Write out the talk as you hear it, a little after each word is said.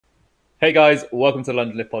Hey guys, welcome to the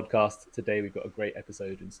Lunge podcast. Today we've got a great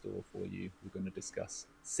episode in store for you. We're going to discuss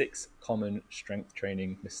 6 common strength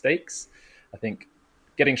training mistakes. I think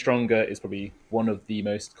getting stronger is probably one of the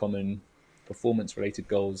most common performance related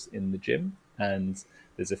goals in the gym, and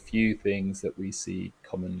there's a few things that we see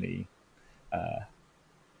commonly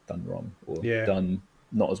done wrong or Yeah, done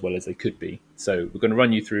not as well as they could be. So we're going to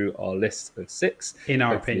run you through our list of 6. in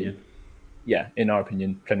our Hopefully, opinion. yeah, in our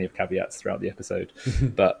opinion, plenty of caveats throughout the episode,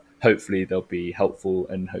 but hopefully they'll be helpful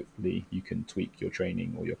and hopefully you can tweak your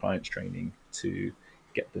training or your client's training to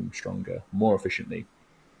get them stronger more efficiently.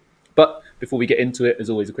 But before we get into it, as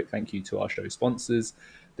always, a quick thank you to our show sponsors,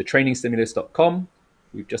 thetrainingstimulus.com.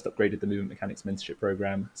 We've just upgraded the movement mechanics mentorship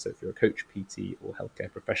program. So if you're a coach, PT, or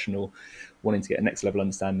healthcare professional wanting to get a next level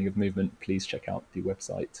understanding of movement, please check out the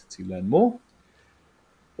website to learn more.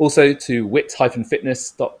 Also to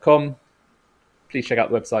wit-fitness.com. Please check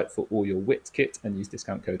out the website for all your WIT kit and use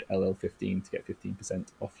discount code LL15 to get 15%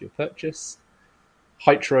 off your purchase.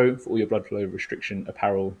 Hydro for all your blood flow restriction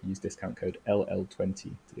apparel. Use discount code LL20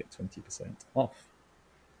 to get 20% off.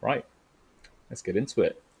 Right, let's get into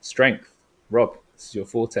it. Strength. Rob, this is your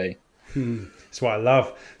forte. That's what I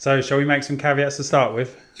love. So, shall we make some caveats to start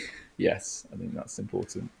with? Yes, I think that's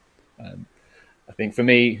important. I think for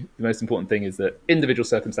me, the most important thing is that individual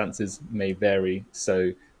circumstances may vary.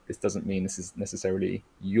 So this doesn't mean this is necessarily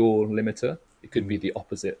your limiter. It could be the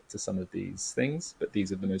opposite to some of these things, but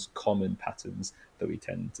these are the most common patterns that we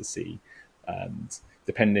tend to see. And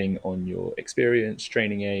depending on your experience,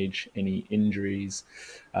 training age, any injuries,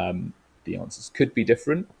 the answers could be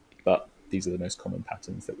different, but these are the most common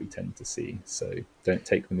patterns that we tend to see. So don't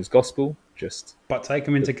take them as gospel, just, But take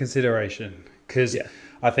them into consideration because yeah.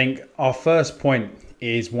 I think our first point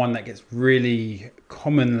is one that gets really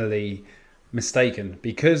commonly mistaken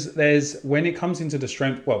because when it comes into the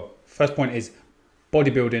strength, well, first point is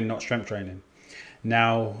bodybuilding, not strength training.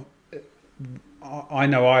 Now, I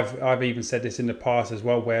know I've even said this in the past as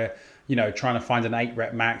well, where trying to find an 8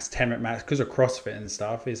 rep max, 10 rep max because of CrossFit and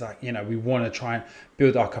stuff is like we want to try and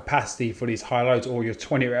build our capacity for these high loads or your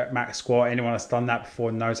 20 rep max squat. Anyone that's done that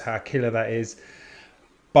before knows how killer that is.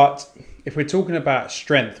 But if we're talking about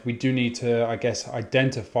strength, we do need to, I guess,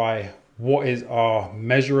 identify what is our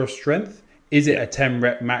measure of strength. Is it Yeah. a 10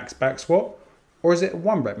 rep max back squat? Or is it a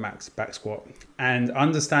 1 rep max back squat? And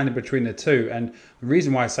understanding between the two. And the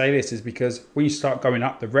reason why I say this is because when you start going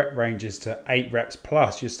up the rep ranges to 8 reps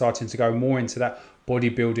plus, you're starting to go more into that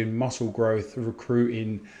bodybuilding, muscle growth,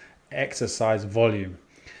 recruiting, exercise volume.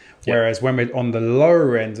 Yeah. Whereas when we're on the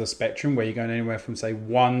lower end of the spectrum, where you're going anywhere from say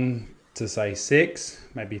 1 to say 6,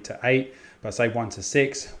 maybe to 8, but say 1 to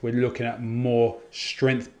 6, we're looking at more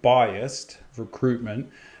strength biased recruitment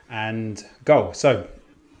and goal. So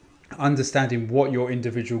understanding what your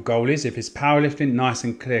individual goal is. If it's powerlifting, nice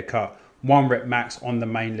and clear cut, 1 rep max on the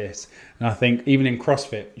main list. And I think even in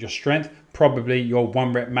CrossFit, your strength, probably your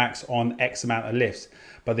 1 rep max on X amount of lifts.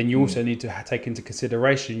 But then you also need to take into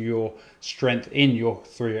consideration your strength in your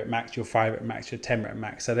 3 rep max, your 5 rep max, your 10 rep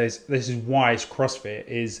max. So this is why CrossFit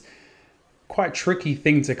is quite a tricky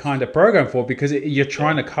thing to kind of program for because you're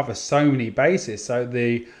trying to cover so many bases. So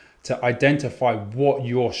to identify what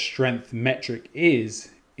your strength metric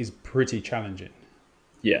is pretty challenging.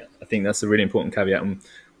 Yeah, I think that's a really important caveat. And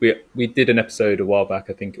we did an episode a while back,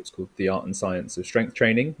 I think it was called The Art and Science of Strength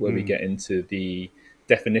Training, where we get into the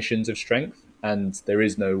definitions of strength. And there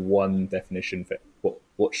is no one definition for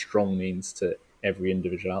what strong means to every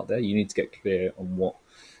individual out there. You need to get clear on what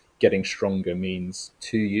getting stronger means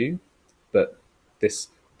to you. But this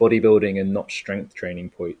bodybuilding and not strength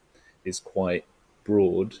training point is quite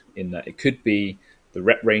broad in that it could be the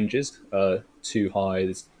rep ranges are too high.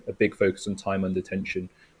 There's a big focus on time under tension,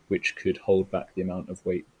 which could hold back the amount of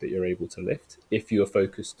weight that you're able to lift. If you're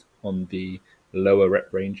focused on the lower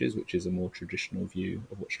rep ranges, which is a more traditional view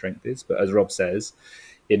of what strength is. But as Rob says,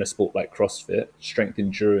 in a sport like CrossFit, strength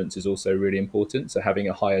endurance is also really important. So having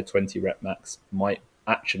a higher 20 rep max might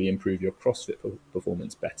actually improve your CrossFit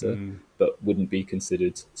performance better, but wouldn't be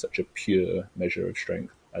considered such a pure measure of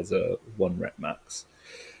strength as a 1 rep max.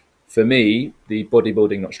 For me, the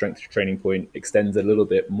bodybuilding, not strength training point extends a little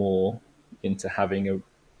bit more into having a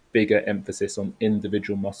bigger emphasis on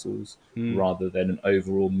individual muscles rather than an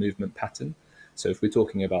overall movement pattern. So if we're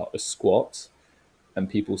talking about a squat and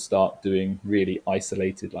people start doing really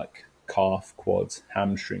isolated like calf, quads,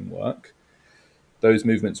 hamstring work, those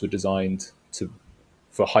movements were designed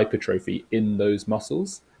for hypertrophy in those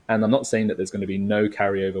muscles. And I'm not saying that there's going to be no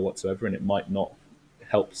carryover whatsoever, and it might not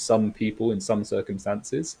help some people in some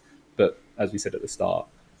circumstances. But as we said at the start,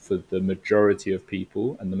 for the majority of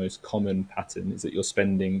people, and the most common pattern, is that you're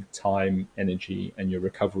spending time, energy, and your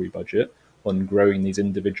recovery budget on growing these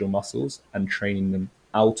individual muscles and training them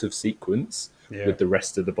out of sequence with the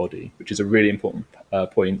rest of the body, which is a really important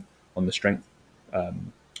point on the strength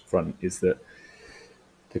front, is that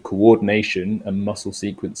the coordination and muscle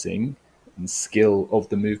sequencing and skill of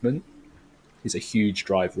the movement is a huge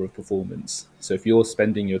driver of performance. So if you're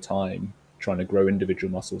spending your time trying to grow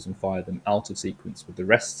individual muscles and fire them out of sequence with the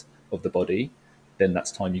rest of the body, then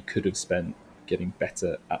that's time you could have spent getting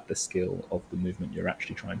better at the skill of the movement you're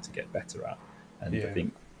actually trying to get better at. And I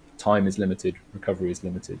think time is limited, recovery is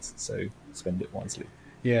limited, so spend it wisely.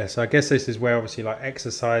 Yeah, so I guess this is where obviously like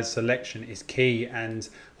exercise selection is key, and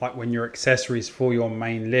like when your accessories for your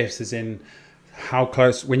main lifts is in how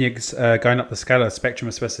close, when you're going up the scale of spectrum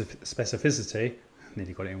of specificity,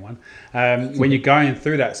 nearly got it in one, when you're going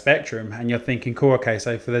through that spectrum and you're thinking, cool, okay,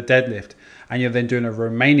 so for the deadlift, and you're then doing a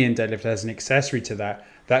Romanian deadlift as an accessory to that,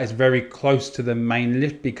 that is very close to the main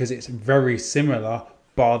lift because it's very similar,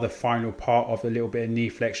 bar the final part of a little bit of knee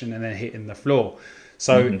flexion and then hitting the floor.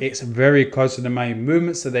 So it's very close to the main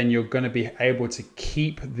movement. So then you're going to be able to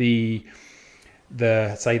keep the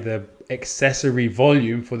accessory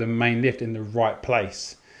volume for the main lift in the right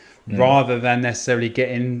place, rather than necessarily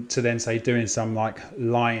getting to then say doing some like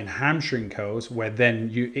lying hamstring curls, where then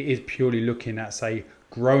it is purely looking at say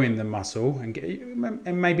growing the muscle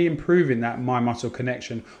and maybe improving that mind muscle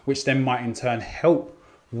connection, which then might in turn help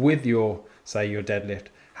with your deadlift.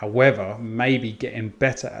 However, maybe getting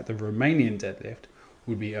better at the Romanian deadlift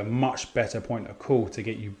would be a much better point of call to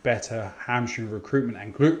get you better hamstring recruitment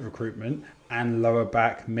and glute recruitment and lower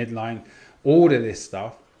back, midline, all of this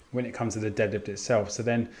stuff when it comes to the deadlift itself.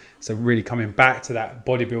 So really coming back to that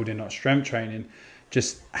bodybuilding, not strength training,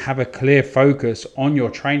 just have a clear focus on your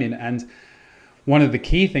training. And one of the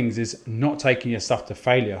key things is not taking your stuff to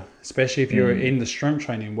failure, especially if you're in the strength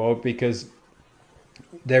training world, because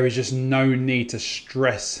there is just no need to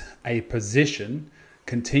stress a position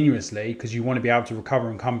continuously, because you want to be able to recover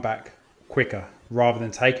and come back quicker, rather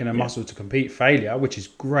than taking a muscle to compete failure, which is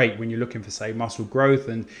great when you're looking for say muscle growth,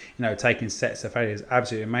 and taking sets to failure is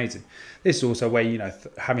absolutely amazing. This is also where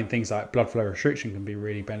having things like blood flow restriction can be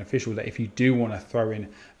really beneficial, that if you do want to throw in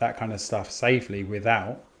that kind of stuff safely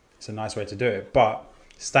without, it's a nice way to do it. But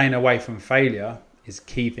staying away from failure is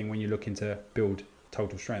key thing when you're looking to build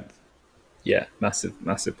total strength. Yeah,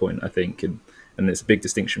 massive point, I think, and it's a big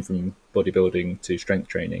distinction from bodybuilding to strength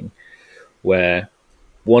training, where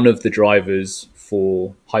one of the drivers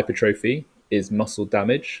for hypertrophy is muscle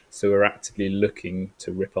damage. So we're actively looking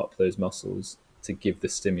to rip up those muscles to give the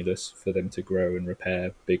stimulus for them to grow and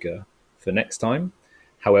repair bigger for next time.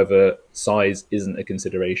 However, size isn't a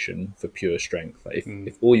consideration for pure strength. Like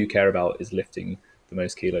if all you care about is lifting the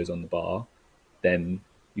most kilos on the bar, then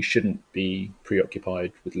you shouldn't be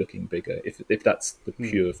preoccupied with looking bigger if that's the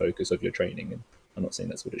pure focus of your training. And I'm not saying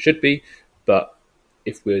that's what it should be, but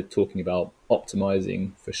if we're talking about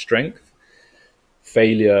optimizing for strength,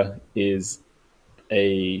 failure is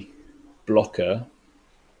a blocker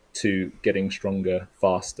to getting stronger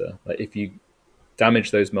faster. Like if you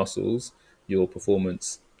damage those muscles, your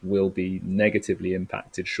performance will be negatively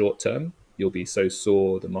impacted short term. You'll be so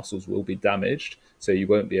sore, the muscles will be damaged, so you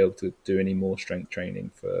won't be able to do any more strength training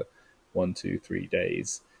for 1, 2, 3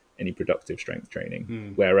 days, any productive strength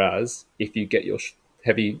training. Whereas if you get your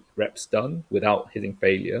heavy reps done without hitting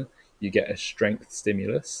failure, you get a strength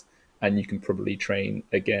stimulus, and you can probably train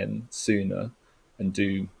again sooner and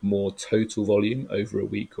do more total volume over a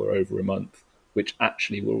week or over a month, which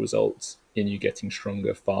actually will result in you getting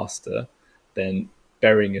stronger faster than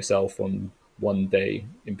burying yourself on one day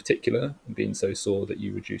in particular and being so sore that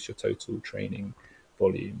you reduce your total training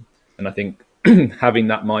volume. And I think having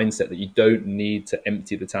that mindset that you don't need to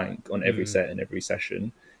empty the tank on every set and every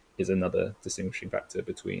session is another distinguishing factor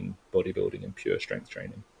between bodybuilding and pure strength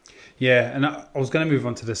training. Yeah, and I was going to move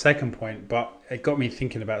on to the second point, but it got me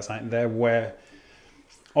thinking about something there, where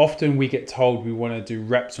often we get told we want to do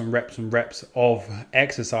reps and reps and reps of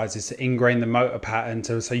exercises to ingrain the motor pattern,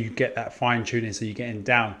 so you get that fine tuning, so you're getting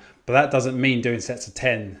down. But that doesn't mean doing sets of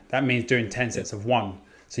 10. That means doing 10 sets of 1.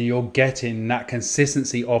 So you're getting that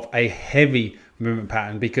consistency of a heavy movement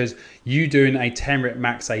pattern, because you doing a 10 rep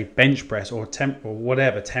max, say bench press or 10 or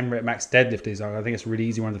whatever 10 rep max deadlift is. I think it's a really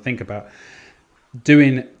easy one to think about.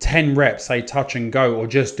 Doing 10 reps, say touch and go, or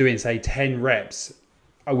just doing say 10 reps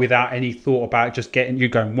without any thought about just getting you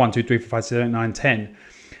going 1, 2, 3, 4, 5, 6, 7, 8, 9, 10.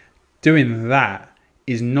 Doing that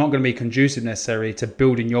is not going to be conducive necessarily to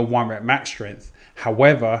building your 1 rep max strength.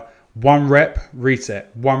 However, 1 rep,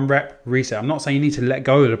 reset, 1 rep, reset. I'm not saying you need to let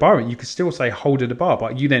go of the bar. You could still say hold of the bar,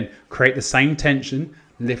 but you then create the same tension,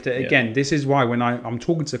 lift it again. This is why when I'm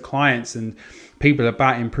talking to clients and people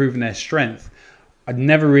about improving their strength, I'd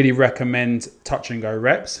never really recommend touch and go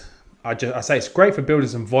reps. I say it's great for building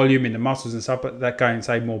some volume in the muscles and stuff, but that going,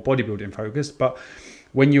 say, more bodybuilding focused. But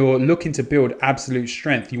when you're looking to build absolute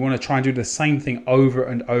strength, you want to try and do the same thing over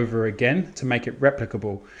and over again to make it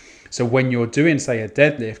replicable. So when you're doing, say, a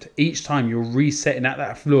deadlift, each time you're resetting at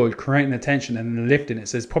that floor, creating the tension and then lifting it.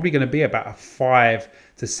 So it's probably going to be about 5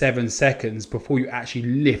 to 7 seconds before you actually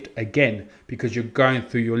lift again, because you're going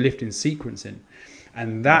through your lifting sequencing.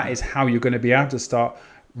 And that is how you're going to be able to start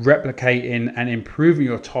replicating and improving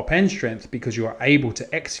your top end strength, because you are able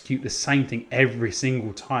to execute the same thing every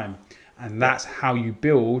single time. And that's how you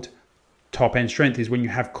build top end strength, is when you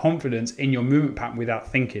have confidence in your movement pattern without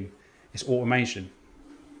thinking. It's automation.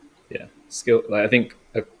 Yeah, skill. Like, I think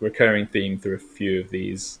a recurring theme through a few of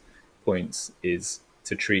these points is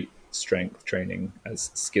to treat strength training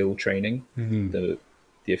as skill training. The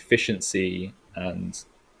efficiency and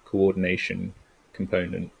coordination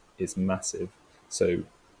component is massive. So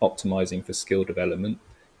optimizing for skill development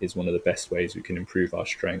is one of the best ways we can improve our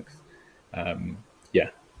strength.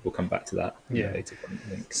 We'll come back to that later on, I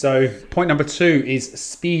think. So point number 2 is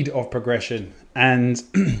speed of progression. And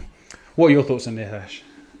what are your thoughts on this, Ash?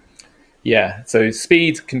 Yeah, so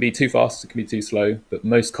speed can be too fast, it can be too slow, but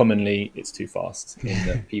most commonly it's too fast, in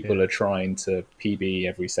that people are trying to PB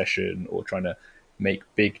every session or trying to make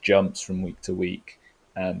big jumps from week to week.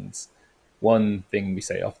 And one thing we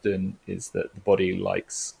say often is that the body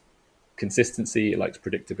likes consistency, it likes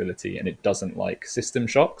predictability, and it doesn't like system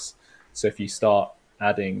shocks. So if you start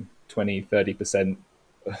adding 20-30%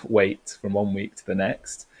 weight from one week to the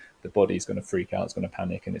next, the body's going to freak out, it's going to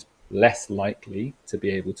panic, and it's less likely to be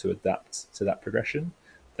able to adapt to that progression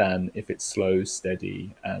than if it's slow,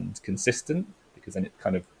 steady, and consistent, because then it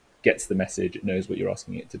kind of gets the message, it knows what you're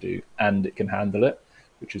asking it to do, and it can handle it,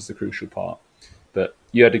 which is the crucial part. But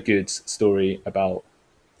you had a good story about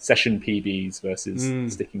session PBs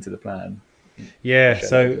versus sticking to the plan. Yeah,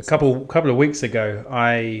 so a couple of weeks ago,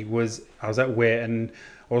 I was at weight and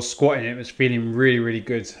I was squatting. It was feeling really, really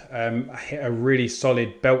good. I hit a really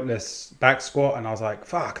solid beltless back squat, and I was like,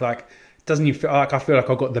 "Fuck!" Like, it doesn't even feel like I feel like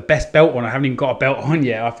I've got the best belt on. I haven't even got a belt on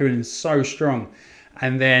yet. I'm feeling so strong.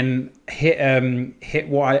 And then hit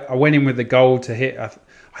what I went in with the goal to hit.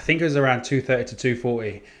 I think it was around 230 to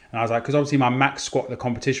 240, and I was like, because obviously my max squat the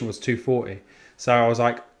competition was 240, so I was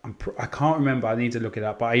like, I can't remember. I need to look it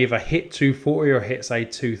up. But I either hit 240 or hit, say,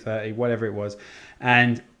 230, whatever it was.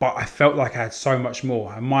 But I felt like I had so much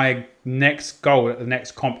more. And my next goal at the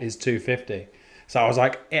next comp is 250. So I was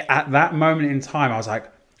like, at that moment in time, I was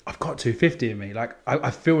like, I've got 250 in me. Like, I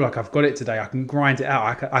feel like I've got it today. I can grind it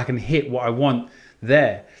out. I can hit what I want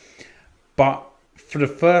there. But for the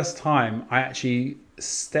first time, I actually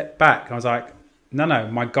stepped back. I was like, no,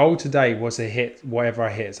 my goal today was to hit whatever I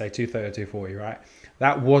hit, say 230 or 240, right?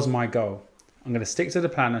 That was my goal. I'm going to stick to the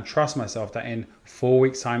plan and trust myself that in 4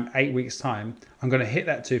 weeks' time, 8 weeks' time, I'm going to hit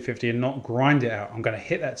that 250 and not grind it out. I'm going to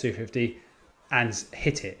hit that 250 and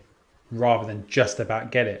hit it rather than just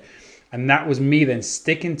about get it. And that was me then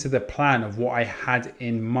sticking to the plan of what I had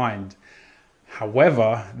in mind.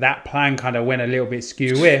 However, that plan kind of went a little bit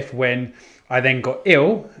skew-whiff when I then got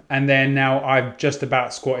ill, and then now I've just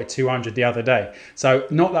about squatted 200 the other day. So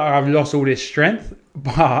not that I've lost all this strength,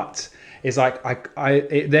 but it's like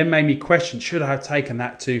it then made me question, should I have taken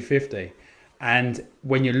that 250? And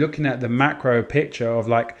when you're looking at the macro picture of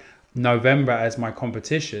like November as my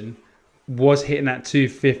competition, was hitting that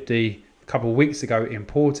 250 a couple of weeks ago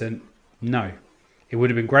important? No. It would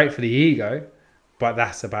have been great for the ego, but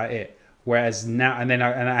that's about it. Whereas now, and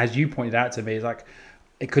as you pointed out to me, it's like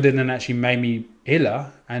it could have then actually made me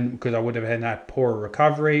iller, and because I would have had poorer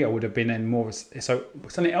recovery, I would have been in more. So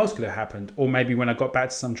something else could have happened, or maybe when I got back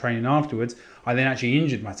to some training afterwards, I then actually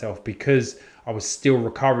injured myself because I was still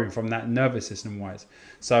recovering from that nervous system wise.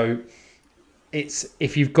 So this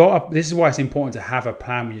is why it's important to have a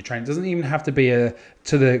plan when you're training. It doesn't even have to be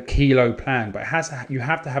to the kilo plan, but you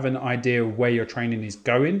have to have an idea of where your training is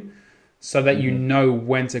going, so that you know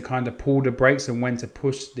when to kind of pull the brakes and when to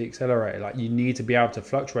push the accelerator. Like, you need to be able to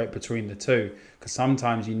fluctuate between the two, because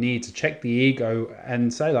sometimes you need to check the ego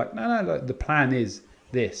and say like, no, the plan is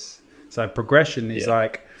this. So progression is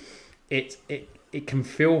like, it can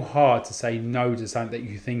feel hard to say no to something that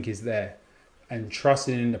you think is there, and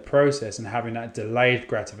trusting in the process and having that delayed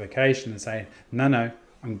gratification and saying, no,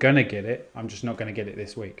 I'm going to get it. I'm just not going to get it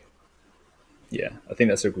this week. Yeah, I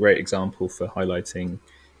think that's a great example for highlighting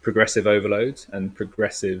progressive overload, and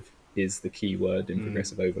progressive is the key word in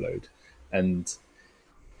progressive overload. And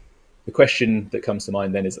the question that comes to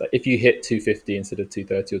mind then is, if you hit 250 instead of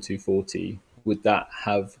 230 or 240, would that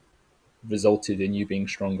have resulted in you being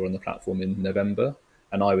stronger on the platform in November?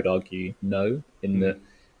 And I would argue no, in that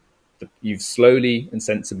you've slowly and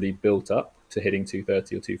sensibly built up to hitting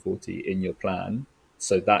 230 or 240 in your plan.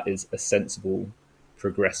 So that is a sensible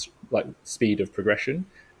speed of progression.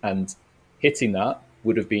 And hitting that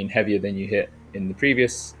would have been heavier than you hit in the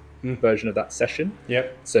previous version of that session.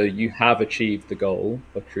 Yep. So you have achieved the goal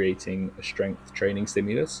of creating a strength training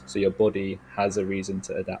stimulus. So your body has a reason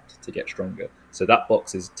to adapt to get stronger. So that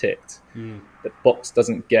box is ticked. The box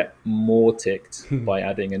doesn't get more ticked by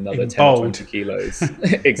adding another 10 or 20 kilos.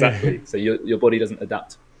 Exactly. So your body doesn't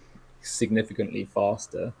adapt significantly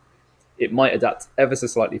faster. It might adapt ever so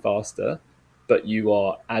slightly faster, but you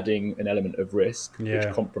are adding an element of risk, which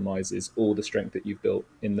compromises all the strength that you've built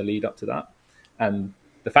in the lead up to that. And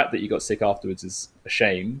the fact that you got sick afterwards is a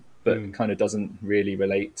shame, but kind of doesn't really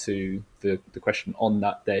relate to the question on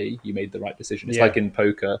that day you made the right decision. It's like in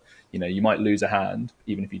poker, you might lose a hand,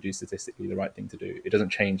 even if you do statistically the right thing to do. It doesn't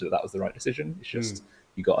change that was the right decision. It's just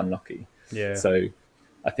you got unlucky. Yeah. So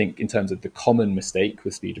I think in terms of the common mistake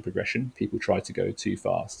with speed of progression, people try to go too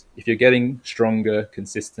fast. If you're getting stronger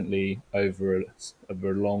consistently over a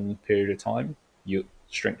long period of time, your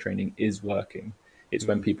strength training is working. It's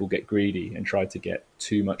when people get greedy and try to get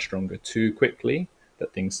too much stronger too quickly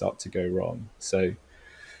that things start to go wrong. So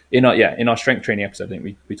in our strength training episode, I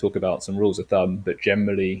think we talk about some rules of thumb, but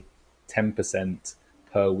generally 10%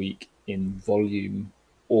 per week in volume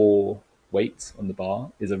or weight on the bar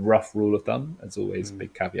is a rough rule of thumb. As always,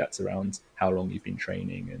 big caveats around how long you've been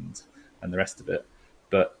training and the rest of it.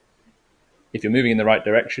 But if you're moving in the right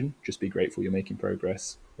direction, just be grateful you're making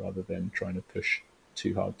progress rather than trying to push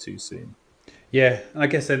too hard too soon. Yeah, and I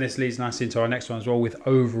guess then this leads nicely into our next one as well with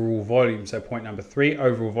overall volume. So point number 3,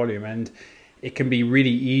 overall volume. And it can be really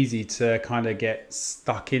easy to kind of get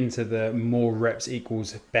stuck into the more reps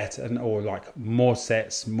equals better, or like more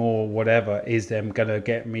sets, more whatever is them going to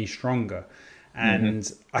get me stronger.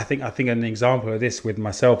 And I think an example of this with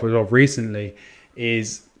myself as well recently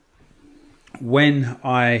is when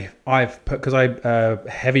I've put, because I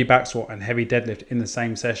heavy back squat and heavy deadlift in the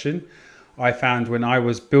same session. I found when I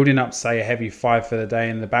was building up, say, a heavy 5 for the day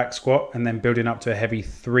in the back squat and then building up to a heavy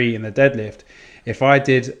 3 in the deadlift, if I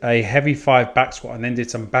did a heavy 5 back squat and then did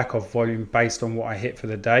some back off volume based on what I hit for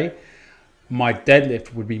the day, my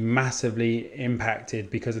deadlift would be massively impacted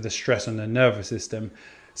because of the stress on the nervous system.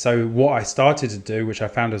 So what I started to do, which I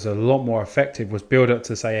found was a lot more effective, was build up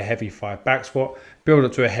to, say, a heavy 5 back squat, build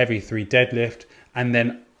up to a heavy 3 deadlift, and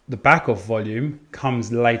then the back off volume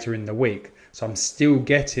comes later in the week. So I'm still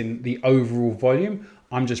getting the overall volume.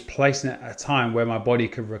 I'm just placing it at a time where my body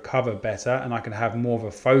could recover better and I can have more of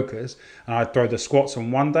a focus. And I'd throw the squats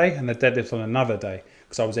on one day and the deadlifts on another day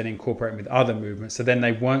because I was then incorporating with other movements. So then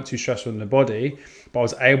they weren't too stressful on the body, but I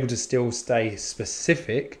was able to still stay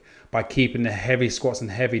specific by keeping the heavy squats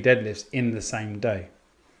and heavy deadlifts in the same day.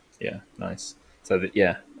 Yeah, nice. So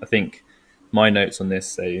I think my notes on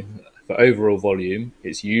this say for overall volume,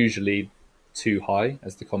 it's usually too high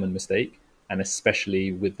as the common mistake, and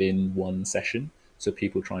especially within one session. So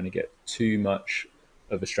people trying to get too much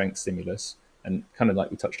of a strength stimulus, and kind of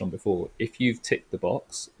like we touched on before, if you've ticked the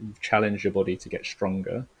box, you've challenged your body to get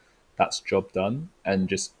stronger, that's job done. And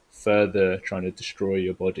just further trying to destroy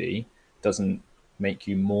your body doesn't make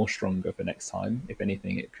you more stronger for next time. If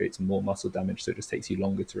anything, it creates more muscle damage, so it just takes you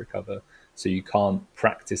longer to recover. So you can't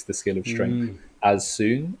practice the skill of strength as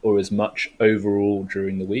soon or as much overall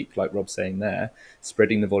during the week. Like Rob's saying there,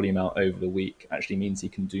 spreading the volume out over the week actually means he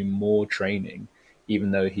can do more training,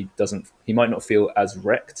 even though he might not feel as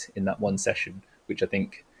wrecked in that one session, which I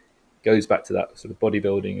think goes back to that sort of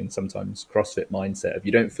bodybuilding and sometimes CrossFit mindset of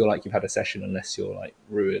you don't feel like you've had a session unless you're like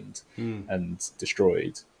ruined and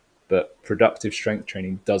destroyed. But productive strength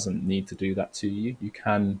training doesn't need to do that to you. You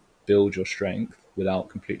can build your strength without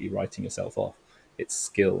completely writing yourself off. It's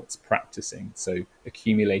skill, it's practicing. So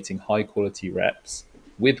accumulating high quality reps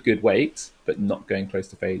with good weight, but not going close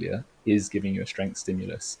to failure, is giving you a strength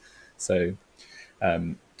stimulus. So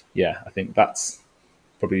I think that's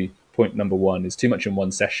probably point number 1, is too much in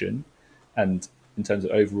one session. And in terms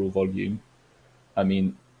of overall volume, I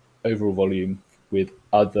mean, overall volume with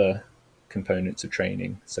other components of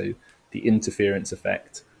training. So the interference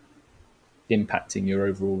effect impacting your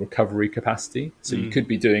overall recovery capacity. So you could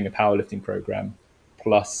be doing a powerlifting program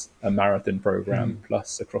plus a marathon program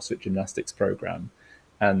plus a CrossFit gymnastics program.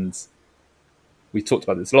 And we talked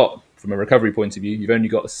about this a lot. From a recovery point of view, you've only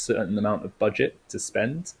got a certain amount of budget to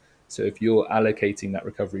spend. So if you're allocating that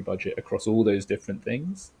recovery budget across all those different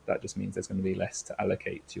things, that just means there's going to be less to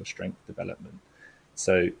allocate to your strength development.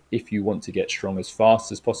 So if you want to get strong as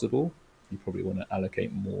fast as possible, you probably want to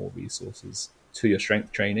allocate more resources to your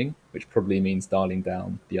strength training, which probably means dialing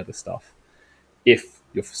down the other stuff if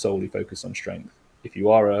you're solely focused on strength. If you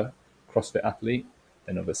are a CrossFit athlete,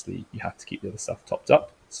 then obviously you have to keep the other stuff topped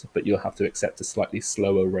up, but you'll have to accept a slightly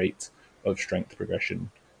slower rate of strength progression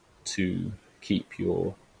to keep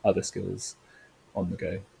your other skills on the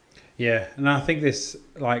go. Yeah, and I think this,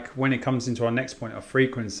 like when it comes into our next point of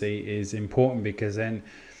frequency, is important because then,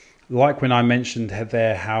 like when I mentioned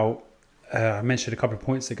there how I mentioned a couple of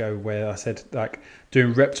points ago where I said like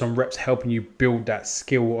doing reps on reps helping you build that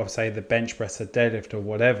skill of say the bench press, the deadlift, or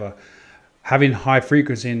whatever. Having high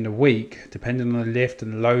frequency in the week, depending on the lift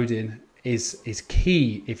and loading, is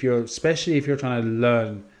key if you're, especially if you're trying to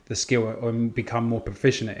learn the skill or become more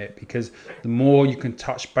proficient at it, because the more you can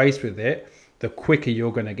touch base with it, the quicker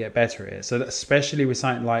you're going to get better at it. So that especially with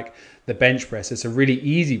something like the bench press, it's a really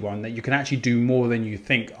easy one that you can actually do more than you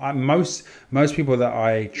think. Most people that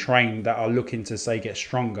I train that are looking to say get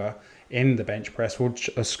stronger in the bench press will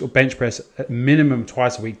bench press at minimum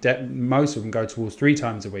twice a week. Most of them go towards 3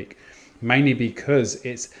 times a week, mainly because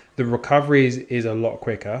it's the recovery is a lot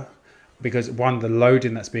quicker. Because one, the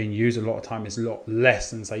loading that's being used a lot of time is a lot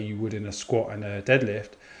less than say you would in a squat and a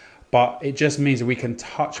deadlift. But it just means that we can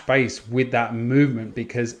touch base with that movement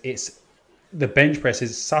because it's the bench press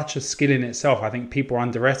is such a skill in itself. I think people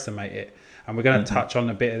underestimate it. And we're going to touch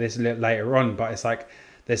on a bit of this later on. But it's like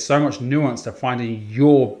there's so much nuance to finding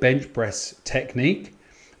your bench press technique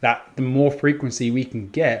that the more frequency we can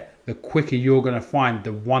get, the quicker you're going to find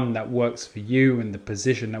the one that works for you and the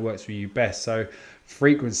position that works for you best. So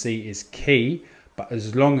frequency is key. But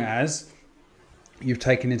as long as you've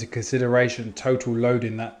taken into consideration total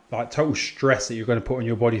loading, that like total stress that you're going to put on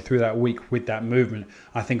your body through that week with that movement,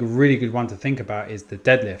 I think a really good one to think about is the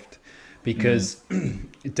deadlift, because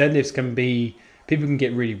deadlifts can be, people can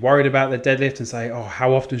get really worried about the deadlift and say, oh,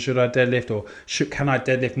 how often should I deadlift, or can I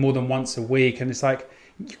deadlift more than once a week? And it's like,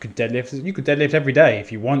 you could deadlift every day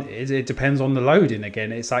if you want. It depends on the loading.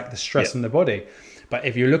 Again, it's like the stress on the body. But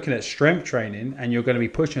if you're looking at strength training and you're going to be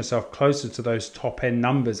pushing yourself closer to those top end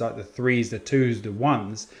numbers, like the 3s, the 2s, the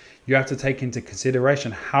 1s, you have to take into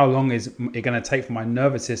consideration how long is it going to take for my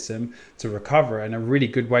nervous system to recover. And a really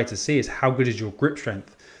good way to see is how good is your grip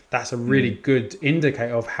strength. That's a really good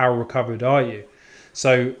indicator of how recovered are you.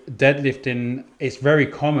 So deadlifting, it's very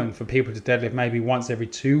common for people to deadlift maybe once every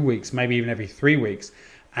 2 weeks, maybe even every 3 weeks,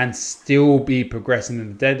 and still be progressing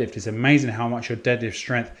in the deadlift. It's amazing how much your deadlift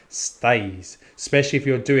strength stays, especially if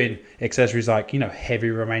you're doing accessories like, heavy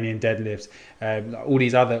Romanian deadlifts, all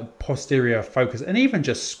these other posterior focus, and even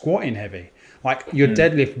just squatting heavy. Like your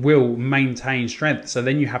deadlift will maintain strength. So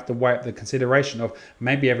then you have to weigh up the consideration of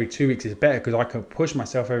maybe every 2 weeks is better because I can push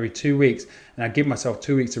myself every 2 weeks and I give myself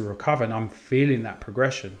 2 weeks to recover and I'm feeling that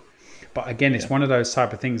progression. But again, it's one of those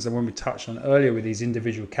type of things that when we touched on earlier with these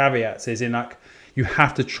individual caveats is in like, you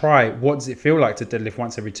have to try, what does it feel like to deadlift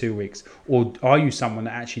once every 2 weeks? Or are you someone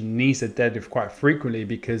that actually needs to deadlift quite frequently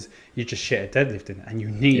because you're just shit at deadlifting and you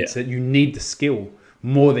need the skill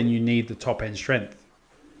more than you need the top end strength?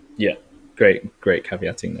 Yeah, great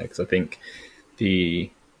caveating there, because I think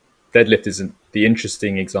the deadlift isn't the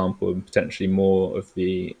interesting example and potentially more of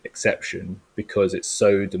the exception because it's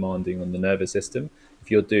so demanding on the nervous system.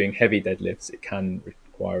 If you're doing heavy deadlifts, it can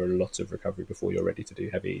require a lot of recovery before you're ready to do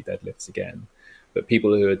heavy deadlifts again. But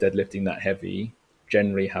people who are deadlifting that heavy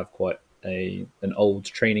generally have quite an old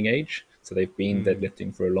training age. So they've been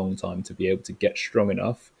deadlifting for a long time to be able to get strong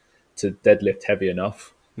enough to deadlift heavy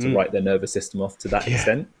enough to write their nervous system off to that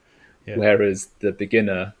extent. Yeah. Whereas the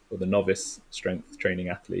beginner or the novice strength training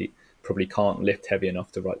athlete probably can't lift heavy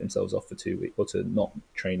enough to write themselves off for 2 weeks or to not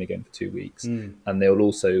train again for 2 weeks. And they'll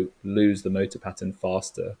also lose the motor pattern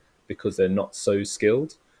faster because they're not so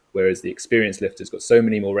skilled. Whereas the experienced lifter's got so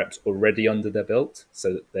many more reps already under their belt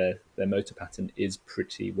so that their motor pattern is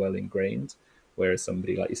pretty well ingrained. Whereas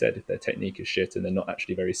somebody, like you said, if their technique is shit and they're not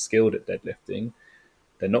actually very skilled at deadlifting,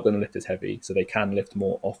 they're not going to lift as heavy, so they can lift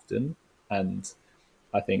more often. And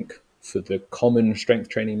I think for the common strength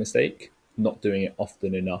training mistake, not doing it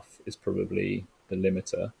often enough is probably the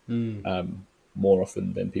limiter, more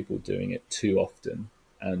often than people doing it too often.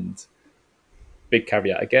 And big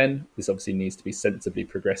caveat again, this obviously needs to be sensibly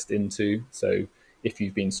progressed into. So if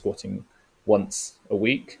you've been squatting once a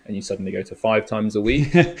week and you suddenly go to 5 times a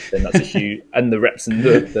week, then that's a huge, and the reps and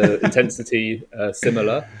the intensity are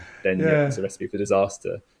similar, then it's a recipe for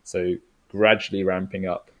disaster. So gradually ramping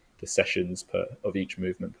up the sessions of each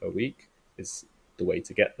movement per week is the way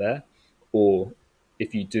to get there. Or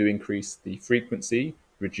if you do increase the frequency,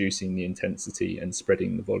 reducing the intensity and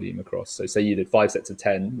spreading the volume across. So say you did 5 sets of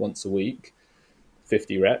 10 once a week,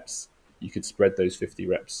 50 reps, you could spread those 50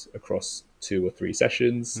 reps across 2 or 3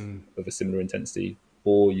 sessions of a similar intensity,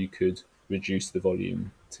 or you could reduce the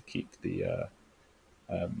volume to keep the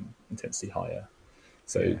intensity higher.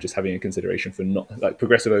 So just having a consideration for not like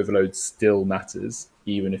progressive overload still matters,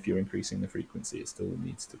 even if you're increasing the frequency, it still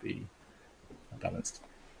needs to be balanced.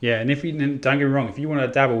 Yeah, and if you don't get me wrong, if you want to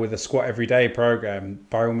dabble with a squat every day program,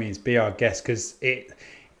 by all means, be our guest, because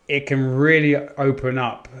it can really open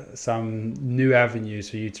up some new avenues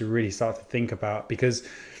for you to really start to think about, because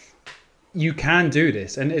you can do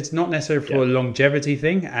this, and it's not necessarily for a longevity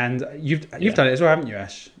thing. And you've done it as well, haven't you,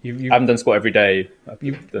 Ash? I haven't done squat every day.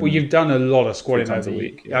 You've done a lot of squatting times over a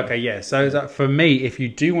week. Okay, yeah. So that for me, if you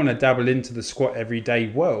do want to dabble into the squat every day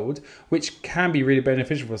world, which can be really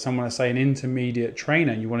beneficial for someone, say an intermediate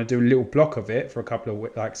trainer, and you want to do a little block of it for a couple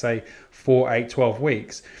of, like say 4, 8, 12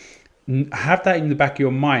 weeks. Have that in the back of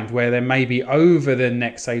your mind, where there may be over the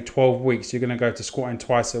next, say, 12 weeks, you're going to go to squatting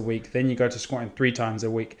twice a week, then you go to squatting 3 times a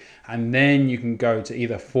week, and then you can go to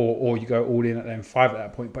either 4 or you go all in at then 5 at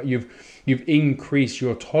that point. But you've increased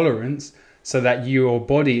your tolerance so that your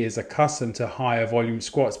body is accustomed to higher volume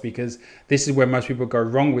squats, because this is where most people go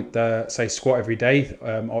wrong with the, say, squat every day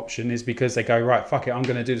option, is because they go, right, fuck it, I'm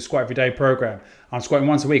going to do the squat every day program. I'm squatting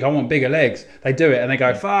once a week. I want bigger legs. They do it and they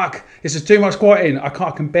go, fuck, this is too much squatting. I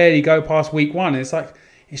can barely go past week 1. And it's like,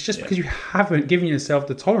 it's just because you haven't given yourself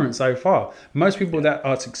the tolerance so far. Most people that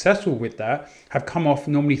are successful with that have come off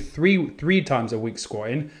normally three times a week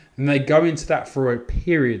squatting, and they go into that for a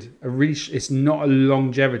period. It's not a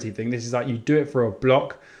longevity thing. This is like you do it for a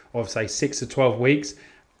block of say 6 to 12 weeks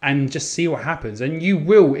and just see what happens. And you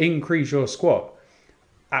will increase your squat.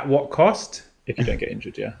 At what cost? If you don't get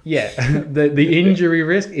injured, Yeah, the injury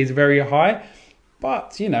risk is very high.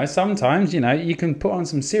 But, you know, sometimes, you know, you can put on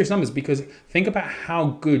some serious numbers, because think about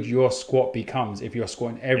how good your squat becomes if you're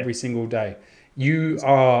squatting every single day. You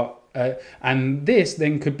are, and this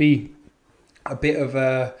then could be a bit of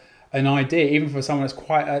an idea, even for someone that's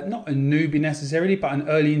quite, not a newbie necessarily, but an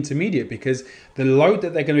early intermediate, because the load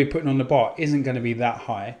that they're going to be putting on the bar isn't going to be that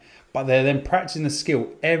high, but they're then practicing the skill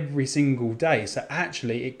every single day. So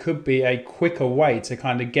actually, it could be a quicker way to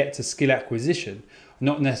kind of get to skill acquisition,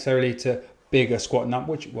 not necessarily to bigger squat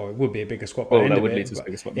number, which, well, it would be a bigger squat. Well, that would lead to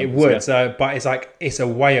bigger squat numbers. It would. So, but it's like, it's a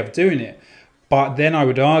way of doing it. But then I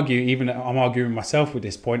would argue, even I'm arguing myself with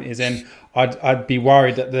this point, is then I'd be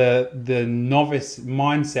worried that the novice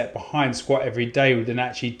mindset behind squat every day would then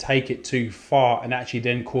actually take it too far and actually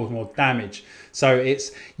then cause more damage. So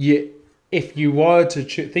it's, if you were to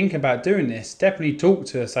think about doing this, definitely talk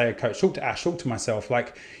to, say, a coach, talk to Ash, talk to myself.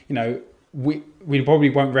 Like, you know, we probably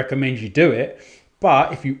won't recommend you do it.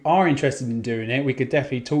 But if you are interested in doing it, we could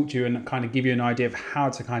definitely talk to you and kind of give you an idea of how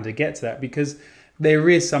to kind of get to that, because there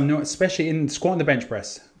is some, especially in squat and the bench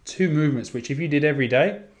press, 2 movements, which if you did every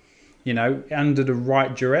day, you know, under the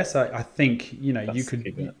right duress, I think, you know, you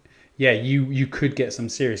could, you could get some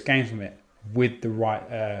serious gains from it with the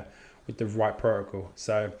right protocol.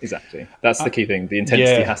 So exactly, that's the key thing. The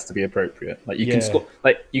intensity has to be appropriate. Like you can squat,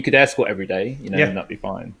 like you could air squat every day, you know, and that'd be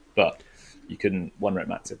fine. But you couldn't 1 rep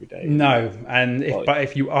max every day. No, and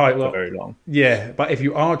if you are, for very long. Yeah, but if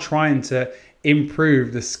you are trying to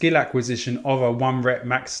improve the skill acquisition of a 1 rep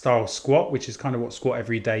max style squat, which is kind of what squat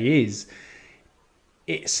every day is,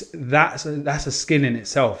 that's a skill in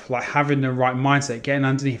itself. Like having the right mindset, getting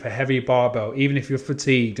underneath a heavy barbell, even if you're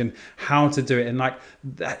fatigued, and how to do it. And like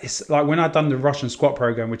that, it's like when I've done the Russian squat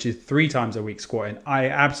program, which is 3 times a week squatting, I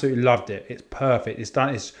absolutely loved it. It's perfect. It's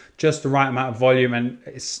done. It's just the right amount of volume, and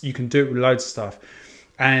you can do it with loads of stuff.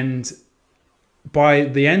 And by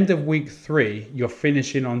the end of week 3, you're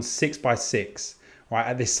finishing on 6x6. Right,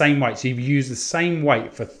 at the same weight. So you've used the same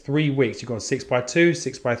weight for 3 weeks. You've got 6x2,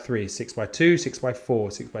 6x3, 6x2,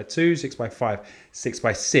 6x4, 6x2, 6x5,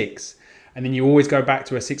 6x6. And then you always go back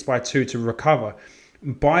to a 6x2 to recover.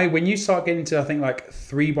 When you start getting to, I think, like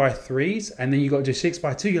 3x3s, and then you got to do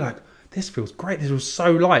 6x2, you're like, this feels great. This was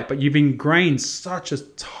so light. But you've ingrained such a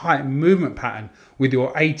tight movement pattern with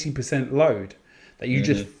your 80% load that you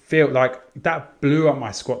just feel like that blew up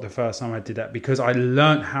my squat the first time I did that, because I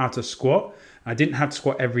learned how to squat. I didn't have to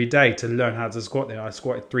squat every day to learn how to squat there. I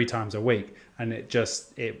squatted 3 times a week, and it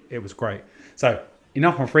was great. So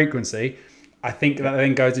enough on frequency. I think that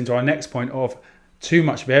then goes into our next point of too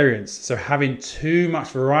much variance. So having too much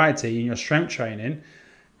variety in your strength training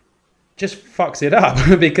just fucks it up,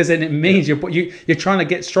 because then it means you're trying to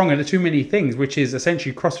get stronger to too many things, which is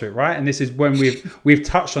essentially CrossFit, right? And this is when we've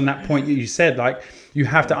touched on that point that you said, like you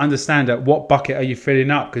have to understand at what bucket are you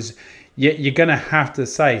filling up, because you're going to have to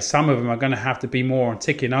say some of them are going to have to be more on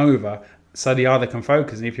ticking over so the other can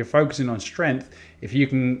focus. And if you're focusing on strength, if you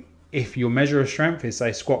can if your measure of strength is,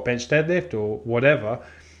 say, squat, bench, deadlift or whatever,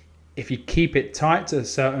 if you keep it tight to a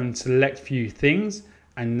certain select few things,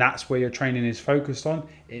 and that's where your training is focused on,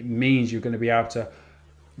 it means you're going to be able to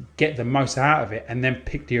get the most out of it and then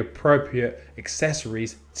pick the appropriate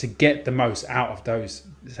accessories to get the most out of those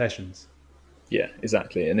sessions. Yeah,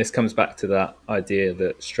 exactly. And this comes back to that idea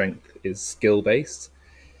that strength is skill based.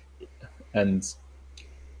 And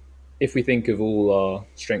if we think of all our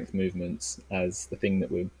strength movements as the thing that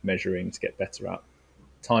we're measuring to get better at,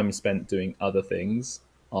 time spent doing other things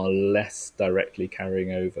are less directly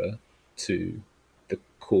carrying over to the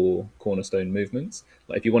core cornerstone movements.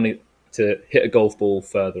 Like if you wanted to hit a golf ball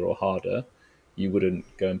further or harder, you wouldn't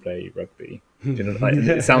go and play rugby. Do you know, like,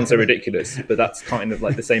 it sounds so ridiculous, but that's kind of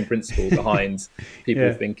like the same principle behind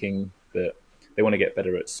people thinking that they want to get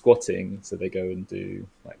better at squatting, so they go and do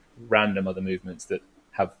like random other movements that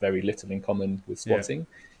have very little in common with squatting.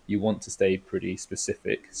 You want to stay pretty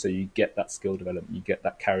specific, so you get that skill development, you get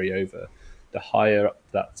that carryover. The higher up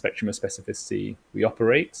that spectrum of specificity we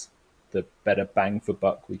operate, the better bang for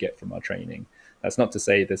buck we get from our training. That's not to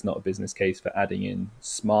say there's not a business case for adding in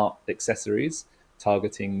smart accessories,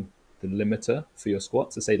 targeting the limiter for your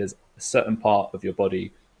squat. So say there's a certain part of your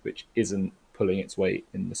body which isn't pulling its weight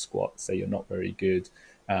in the squat. Say you're not very good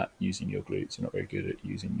at using your glutes, you're not very good at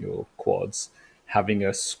using your quads. Having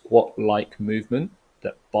a squat-like movement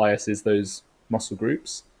that biases those muscle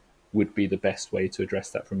groups would be the best way to address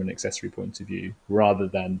that from an accessory point of view, rather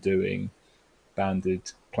than doing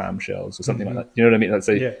banded clamshells or something like that. You know what I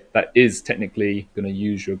mean? That is technically going to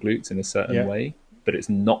use your glutes in a certain way, but it's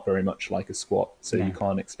not very much like a squat, so you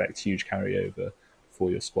can't expect huge carryover for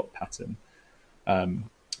your squat pattern.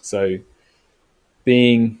 So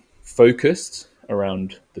being focused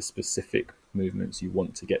around the specific movements you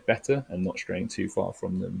want to get better and not straying too far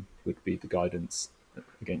from them would be the guidance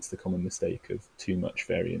against the common mistake of too much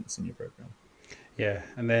variance in your program. Yeah,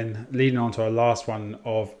 and then leading on to our last one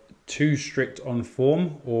of too strict on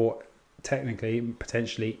form, or technically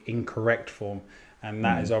potentially incorrect form. And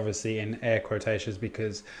that is obviously in air quotations,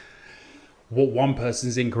 because what one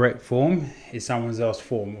person's incorrect form is someone else's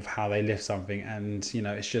form of how they lift something. And, you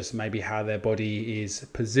know, it's just maybe how their body is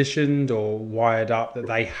positioned or wired up that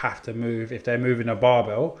they have to move. If they're moving a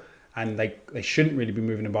barbell and they shouldn't really be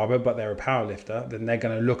moving a barbell, but they're a power lifter, then they're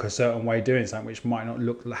going to look a certain way doing something which might not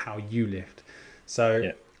look like how you lift.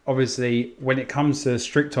 So obviously, when it comes to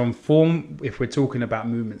strict on form, if we're talking about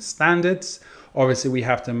movement standards, obviously we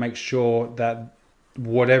have to make sure that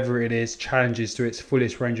whatever it is challenges to its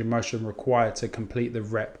fullest range of motion required to complete the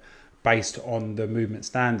rep based on the movement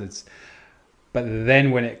standards. But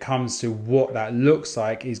then when it comes to what that looks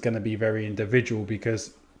like is going to be very individual,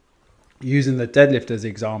 because using the deadlift as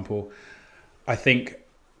example, I think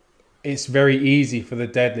it's very easy for the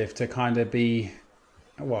deadlift to kind of be,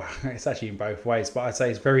 well, it's actually in both ways, but I'd say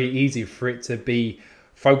it's very easy for it to be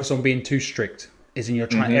focused on being too strict. Is in your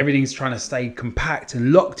trying, everything's trying to stay compact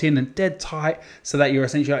and locked in and dead tight, so that you're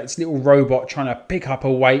essentially like this little robot trying to pick up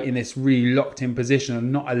a weight in this really locked in position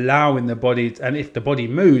and not allowing the body. And if the body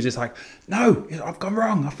moves, it's like, no, I've gone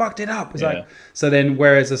wrong, I fucked it up. It's like, so then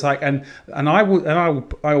whereas it's like, and I will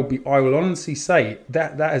honestly say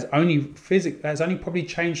that has only probably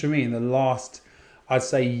changed for me in the last, I'd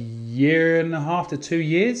say, year and a half to 2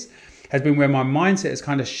 years. Has been where my mindset has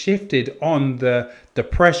kind of shifted on the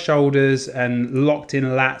depressed shoulders and locked in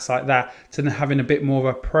lats like that, to having a bit more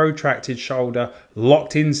of a protracted shoulder,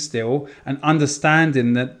 locked in still, and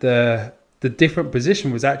understanding that the different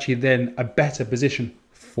position was actually then a better position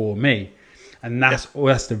for me. And that's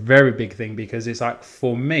the very big thing, because it's like,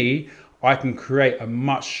 for me, I can create a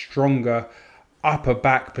much stronger upper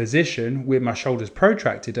back position with my shoulders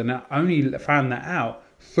protracted, and I only found that out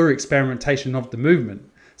through experimentation of the movement.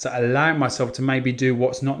 So allowing myself to maybe do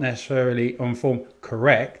what's not necessarily on form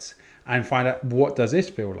correct, and find out, what does this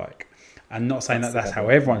feel like? And not saying that's how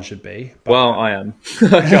everyone should be. But well, I am.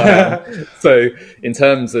 I am. So in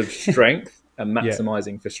terms of strength and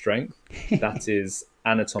maximizing for strength, that is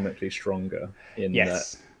anatomically stronger in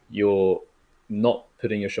that you're not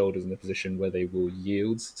putting your shoulders in a position where they will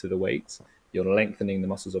yield to the weight. You're lengthening the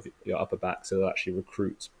muscles of your upper back so they'll actually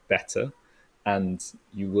recruit better. And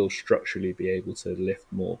you will structurally be able to lift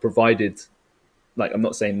more, provided, like, I'm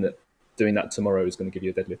not saying that doing that tomorrow is going to give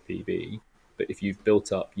you a deadlift PB, but if you've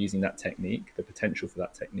built up using that technique, the potential for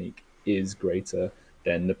that technique is greater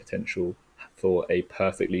than the potential for a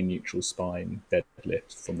perfectly neutral spine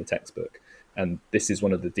deadlift from the textbook. And this is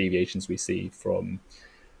one of the deviations we see from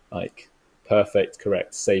like perfect,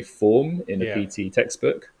 correct, safe form in a PT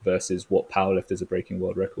textbook versus what powerlifters are breaking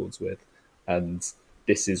world records with. And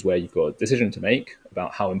this is where you've got a decision to make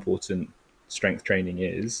about how important strength training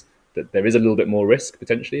is that there is a little bit more risk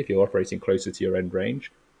potentially if you're operating closer to your end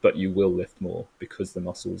range, but you will lift more because the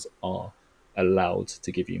muscles are allowed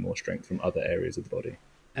to give you more strength from other areas of the body.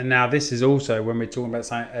 And now this is also when we're talking about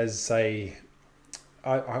something as a,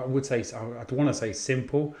 I would say, I don't want to say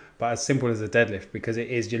simple, but as simple as a deadlift, because it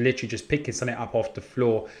is, you're literally just picking something up off the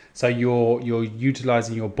floor. So you're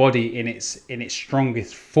utilizing your body in its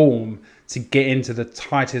strongest form to get into the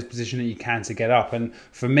tightest position that you can to get up. And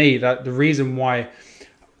for me, that the reason why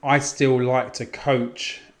I still like to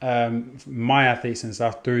coach my athletes and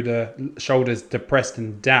stuff through the shoulders depressed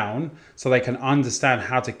and down, so they can understand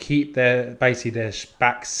how to keep their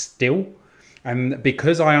back still. And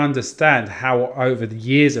because I understand how over the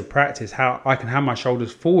years of practice, how I can have my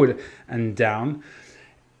shoulders forward and down,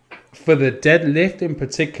 for the deadlift in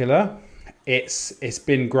particular, it's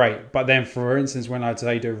been great. But then, for instance, when I do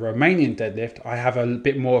a Romanian deadlift, I have a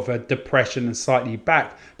bit more of a depression and slightly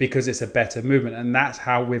back because it's a better movement. And that's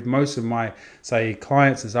how with most of my, say,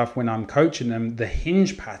 clients and stuff, when I'm coaching them, the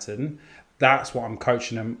hinge pattern, that's what I'm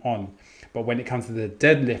coaching them on. But when it comes to the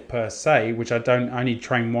deadlift per se, which I only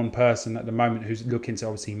train one person at the moment who's looking to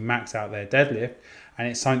obviously max out their deadlift, and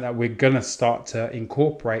it's something that we're going to start to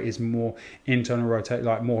incorporate is more internal rotate,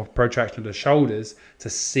 like more protraction of the shoulders, to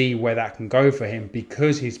see where that can go for him,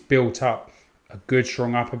 because he's built up a good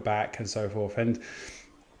strong upper back and so forth. And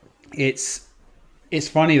it's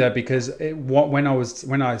funny though, because when I was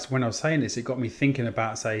saying this, it got me thinking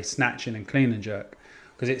about, say, snatching and clean and jerk,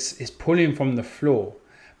 because it's pulling from the floor.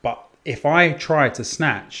 But if I try to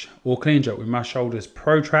snatch or clean jerk with my shoulders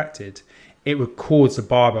protracted, it would cause the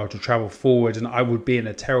barbell to travel forward and I would be in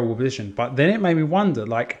a terrible position. But then it made me wonder,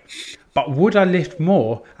 like, but would I lift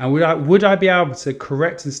more, and would I be able to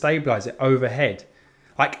correct and stabilize it overhead?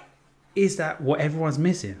 Like, is that what everyone's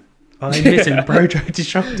missing? Are they missing protracted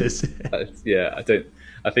shoulders? Yeah, I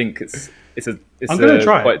think it's I'm going to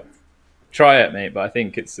try it. Try it, mate. But I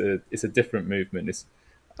think it's a different movement.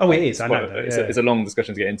 It is. I know that, yeah. It's a long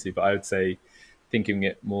discussion to get into, but I would say thinking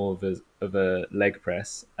it more of a leg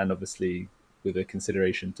press, and obviously with a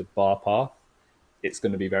consideration to bar path, it's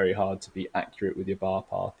going to be very hard to be accurate with your bar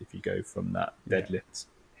path if you go from that deadlift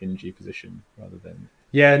hingey position rather than...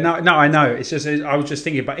 Yeah, no, I know. It's just, I was just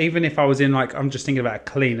thinking, but even if I was in, like, I'm just thinking about a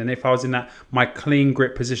clean, and if I was in that, my clean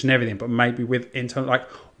grip position, everything, but maybe with internal, like,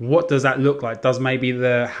 what does that look like? Does maybe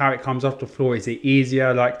how it comes off the floor, is it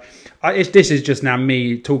easier? Like, this is just now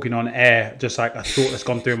me talking on air, just like a thought that's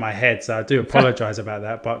gone through my head. So I do apologize about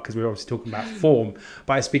that, but because we're obviously talking about form,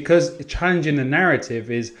 but it's because challenging the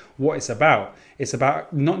narrative is what it's about. It's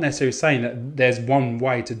about not necessarily saying that there's one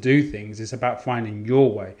way to do things. It's about finding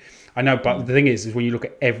your way. I know, but the thing is when you look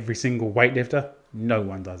at every single weightlifter, no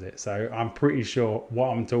one does it. So I'm pretty sure what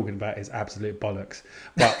I'm talking about is absolute bollocks.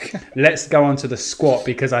 But let's go on to the squat,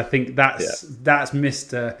 because I think that's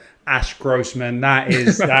Mr. Ash Grossman. That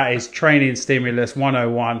is training stimulus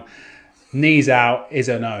 101. Knees out is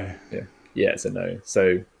a no. Yeah, it's a no.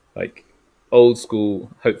 So, like, old school,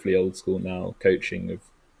 hopefully old school now, coaching of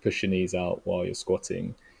push your knees out while you're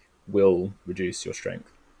squatting will reduce your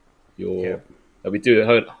strength. We do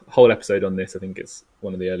a whole episode on this. I think it's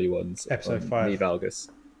one of the early ones. Episode 5. Knee valgus.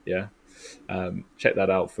 Yeah. Check that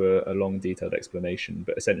out for a long, detailed explanation.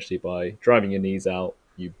 But essentially, by driving your knees out,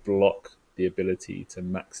 you block the ability to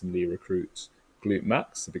maximally recruit glute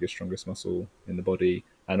max, the biggest, strongest muscle in the body,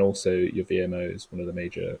 and also your VMOs, one of the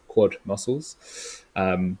major quad muscles.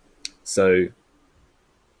 So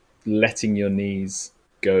letting your knees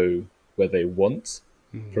go where they want,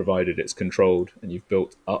 provided it's controlled and you've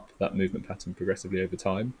built up that movement pattern progressively over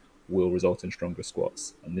time, will result in stronger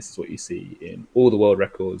squats. And this is what you see in all the world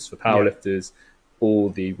records for powerlifters, all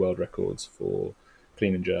the world records for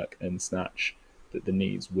clean and jerk and snatch, that the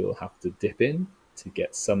knees will have to dip in to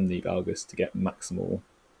get some knee valgus to get maximal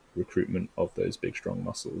recruitment of those big strong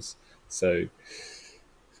muscles. So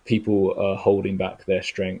people are holding back their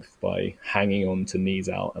strength by hanging on to knees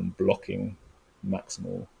out and blocking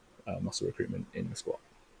maximal muscle recruitment in the squat.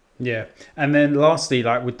 Yeah. And then lastly,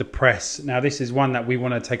 like with the press, now this is one that we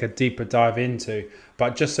want to take a deeper dive into,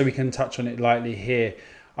 but just so we can touch on it lightly here,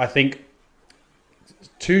 I think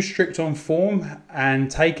too strict on form and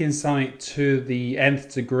taking something to the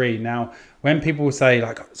nth degree. Now, when people say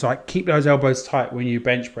like keep those elbows tight when you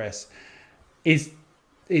bench press, is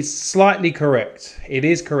slightly correct. It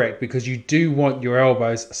is correct, because you do want your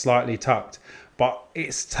elbows slightly tucked. But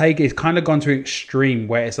it's kind of gone to an extreme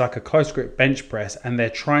where it's like a close grip bench press, and they're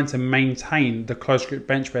trying to maintain the close grip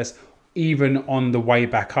bench press even on the way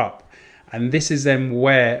back up. And this is then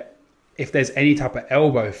where if there's any type of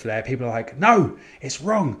elbow flare, people are like, no, it's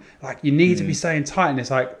wrong. Like, you need to be staying tight. And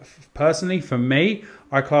it's like, personally, for me,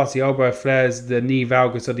 I class the elbow flare as the knee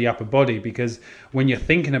valgus of the upper body, because when you're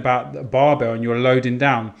thinking about the barbell and you're loading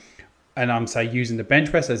down, and I'm say using the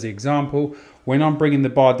bench press as the example, when I'm bringing the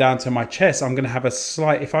bar down to my chest, I'm going to have a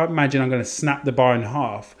slight, if I imagine I'm going to snap the bar in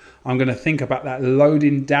half, I'm going to think about that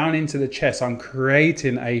loading down into the chest. I'm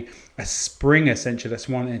creating a spring essentially that's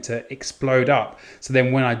wanting to explode up. So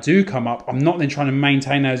then when I do come up, I'm not then trying to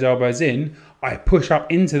maintain those elbows in. I push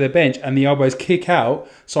up into the bench and the elbows kick out.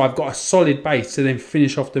 So I've got a solid base to then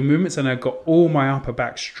finish off the movements, and I've got all my upper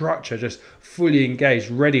back structure just fully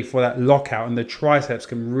engaged, ready for that lockout, and the triceps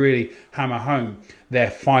can really hammer home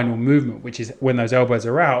their final movement, which is when those elbows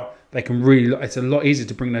are out, they can really, it's a lot easier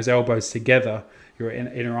to bring those elbows together, your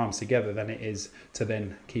inner arms together, than it is to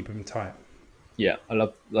then keep them tight. Yeah, I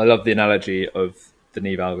love the analogy of the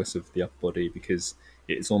knee valgus of the upper body, because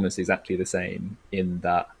it's almost exactly the same in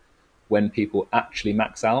that when people actually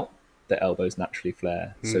max out, the elbows naturally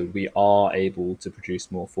flare. So we are able to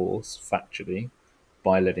produce more force factually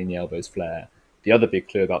by letting the elbows flare. The other big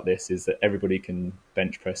clue about this is that everybody can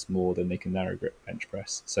bench press more than they can narrow grip bench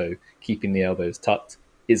press. So keeping the elbows tucked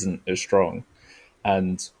isn't as strong.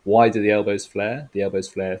 And why do the elbows flare? The elbows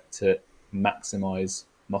flare to maximize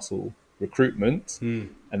muscle recruitment,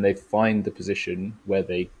 and they find the position where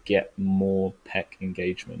they get more pec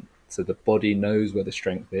engagement. So the body knows where the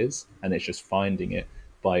strength is, and it's just finding it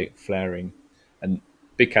by flaring. And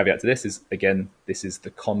big caveat to this is, again, this is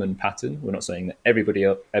the common pattern. We're not saying that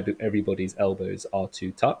everybody's elbows are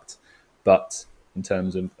too tucked, but in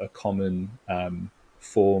terms of a common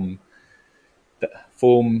form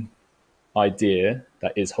idea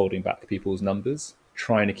that is holding back people's numbers,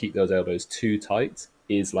 trying to keep those elbows too tight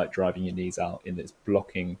is like driving your knees out, and it's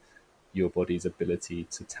blocking your body's ability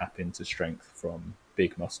to tap into strength from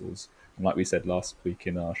big muscles. And like we said last week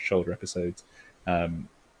in our shoulder episode,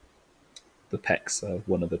 the pecs are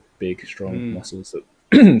one of the big, strong muscles that,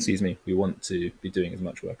 excuse me, we want to be doing as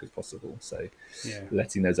much work as possible. So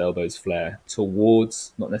letting those elbows flare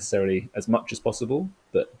towards, not necessarily as much as possible,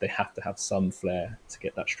 but they have to have some flare to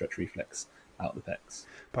get that stretch reflex out the pecs.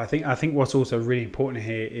 But I think what's also really important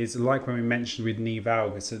here is, like when we mentioned with knee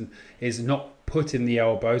valgus, and is not putting the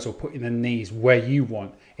elbows or putting the knees where you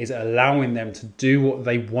want, is allowing them to do what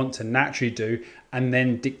they want to naturally do, and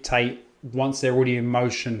then dictate once they're already in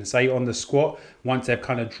motion, say on the squat, once they've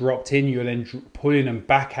kind of dropped in, you're then pulling them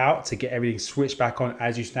back out to get everything switched back on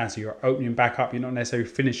as you stand. So you're opening back up. You're not necessarily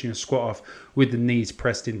finishing a squat off with the knees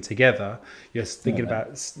pressed in together. You're thinking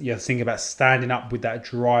about standing up with that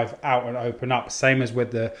drive out and open up. Same as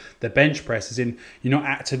with the bench press, as in you're not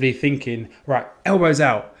actively thinking, right, elbows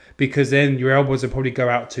out, because then your elbows will probably go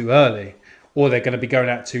out too early, or they're going to be going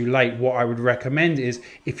out too late. What I would recommend is,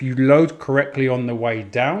 if you load correctly on the way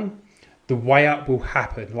down, the way up will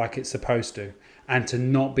happen like it's supposed to. And to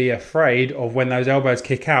not be afraid of when those elbows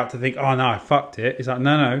kick out to think, oh no, I fucked it. It's like,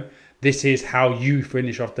 no, this is how you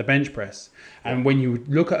finish off the bench press. And when you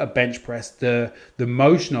look at a bench press, the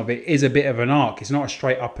motion of it is a bit of an arc. It's not a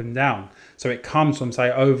straight up and down. So it comes from, say,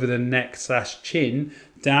 over the neck / chin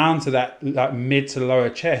down to that like mid to lower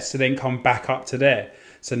chest, to then come back up to there.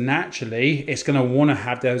 So naturally, it's going to want to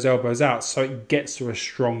have those elbows out so it gets to a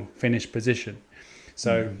strong finish position.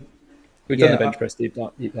 So we've done the bench press deep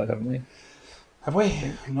dive, haven't we? Have we?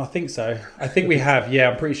 I think so. I think we have. Yeah,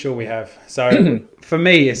 I'm pretty sure we have. So for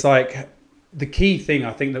me, it's like the key thing,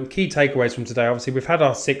 I think the key takeaways from today, obviously we've had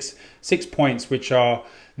our six points, which are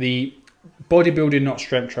the bodybuilding, not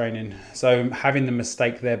strength training. So having the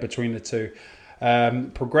mistake there between the two.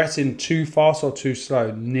 Progressing too fast or too slow,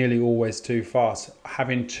 nearly always too fast.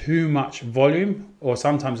 Having too much volume, or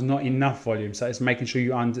sometimes not enough volume. So it's making sure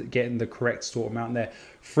you're getting the correct sort of amount there.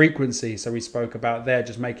 Frequency, so we spoke about there,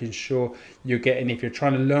 just making sure you're getting, if you're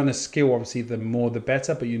trying to learn a skill, obviously the more the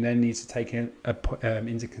better, but you then need to take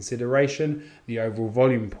into consideration the overall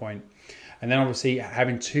volume point. And then obviously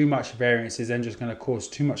having too much variance is then just going to cause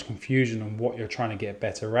too much confusion on what you're trying to get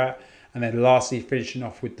better at. And then lastly, finishing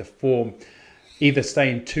off with the form. Either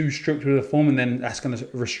staying too strict with the form, and then that's going to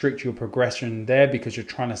restrict your progression there, because you're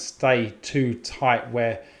trying to stay too tight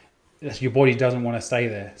where your body doesn't want to stay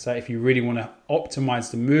there. So if you really want to optimize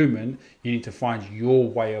the movement, you need to find your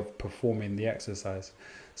way of performing the exercise.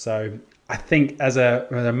 So I think as a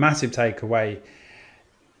massive takeaway,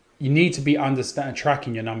 you need to be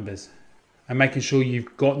tracking your numbers and making sure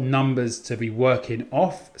you've got numbers to be working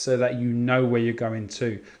off, so that you know where you're going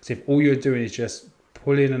to. Because if all you're doing is just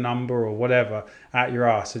pull in a number or whatever out your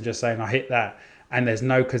ass and just saying, I hit that, and there's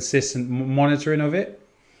no consistent monitoring of it,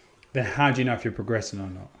 then how do you know if you're progressing or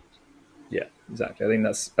not? Yeah, exactly. I think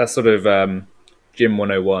that's sort of Gym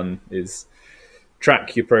 101 is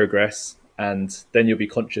track your progress, and then you'll be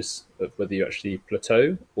conscious of whether you actually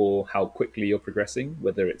plateau or how quickly you're progressing,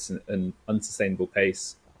 whether it's an unsustainable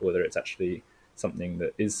pace or whether it's actually something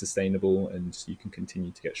that is sustainable and you can continue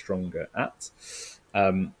to get stronger at.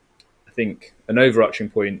 I think an overarching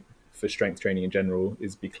point for strength training in general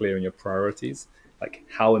is be clear on your priorities. Like,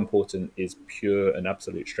 how important is pure and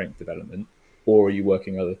absolute strength development, or are you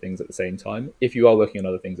working on other things at the same time? If you are working on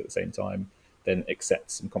other things at the same time, then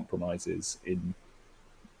accept some compromises in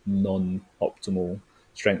non-optimal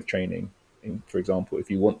strength training. For example, if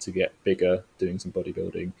you want to get bigger doing some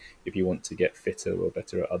bodybuilding, if you want to get fitter or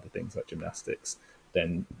better at other things like gymnastics,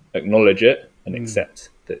 then acknowledge it and accept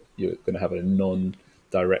that you're going to have a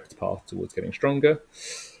non-direct path towards getting stronger.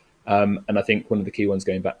 And I think one of the key ones,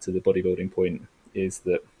 going back to the bodybuilding point, is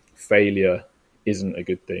that failure isn't a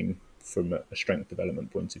good thing from a strength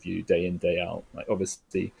development point of view, day in, day out. Like,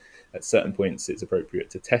 obviously, at certain points, it's appropriate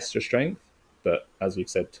to test your strength. But as we've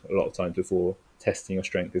said a lot of times before, testing your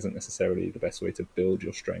strength isn't necessarily the best way to build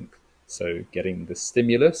your strength. So getting the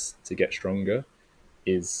stimulus to get stronger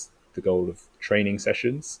is the goal of training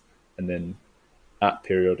sessions. And then at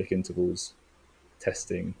periodic intervals,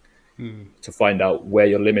 testing to find out where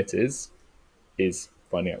your limit is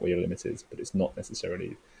finding out where your limit is. But it's not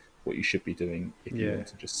necessarily what you should be doing if you want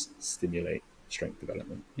to just stimulate strength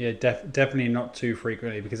development. Yeah, definitely not too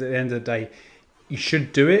frequently, because at the end of the day, you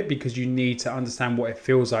should do it because you need to understand what it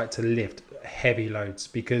feels like to lift heavy loads,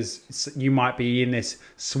 because you might be in this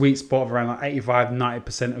sweet spot of around like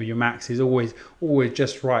 85-90% of your max is always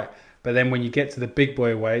just right. But then when you get to the big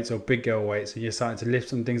boy weights or big girl weights and you're starting to lift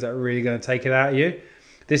some things that are really going to take it out of you,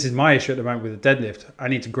 this is my issue at the moment with the deadlift. I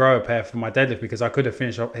need to grow a pair for my deadlift, because I could have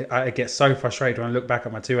finished up. I get so frustrated when I look back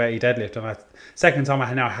at my 280 deadlift and second time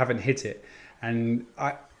I now haven't hit it, and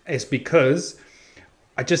it's because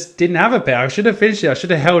I just didn't have a pair. I should have finished it. I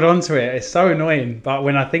should have held on to it. It's so annoying. But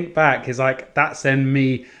when I think back, it's like, that's then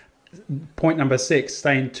me, point number 6,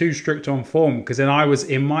 staying too strict on form. Because then I was,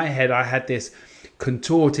 in my head, I had this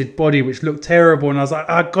contorted body which looked terrible. And I was like,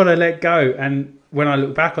 I've got to let go. And when I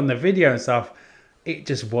look back on the video and stuff, it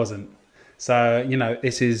just wasn't. So, you know,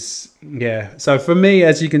 this is, yeah. So for me,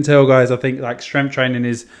 as you can tell, guys, I think like strength training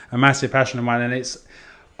is a massive passion of mine. And it's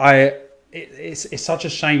such a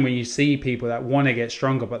shame when you see people that want to get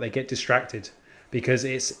stronger but they get distracted, because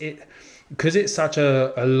it's such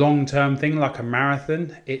a long-term thing, like a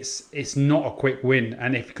marathon. It's not a quick win,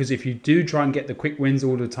 and because if you do try and get the quick wins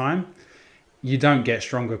all the time, you don't get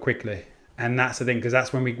stronger quickly. And that's the thing, because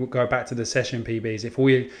that's when we go back to the session PBs. If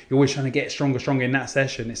you're always trying to get stronger in that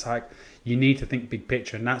session, it's like you need to think big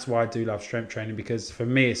picture. And that's why I do love strength training, because for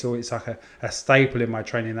me, it's like a staple in my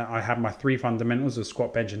training that I have my 3 fundamentals of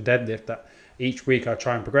squat, bench, and deadlift that each week I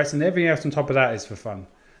try and progress. And everything else on top of that is for fun.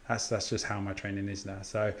 That's just how my training is now.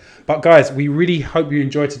 So, but guys, we really hope you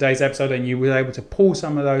enjoyed today's episode and you were able to pull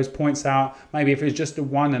some of those points out. Maybe if it's just the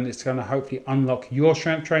one, and it's going to hopefully unlock your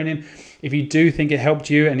strength training. If you do think it helped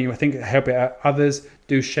you and you think it helped others,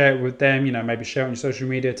 do share it with them. You know, maybe share it on your social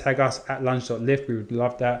media, tag us at lunge.lift. We would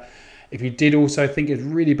love that. If you did also think it's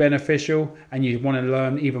really beneficial and you want to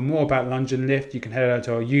learn even more about lunge and lift, you can head over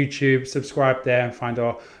to our YouTube, subscribe there, and find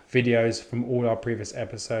our videos from all our previous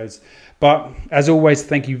episodes. But as always,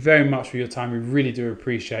 thank you very much for your time. We really do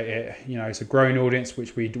appreciate it. You know, it's a growing audience,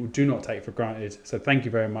 which we do not take for granted. So thank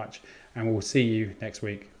you very much, and we'll see you next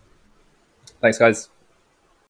week. Thanks, guys.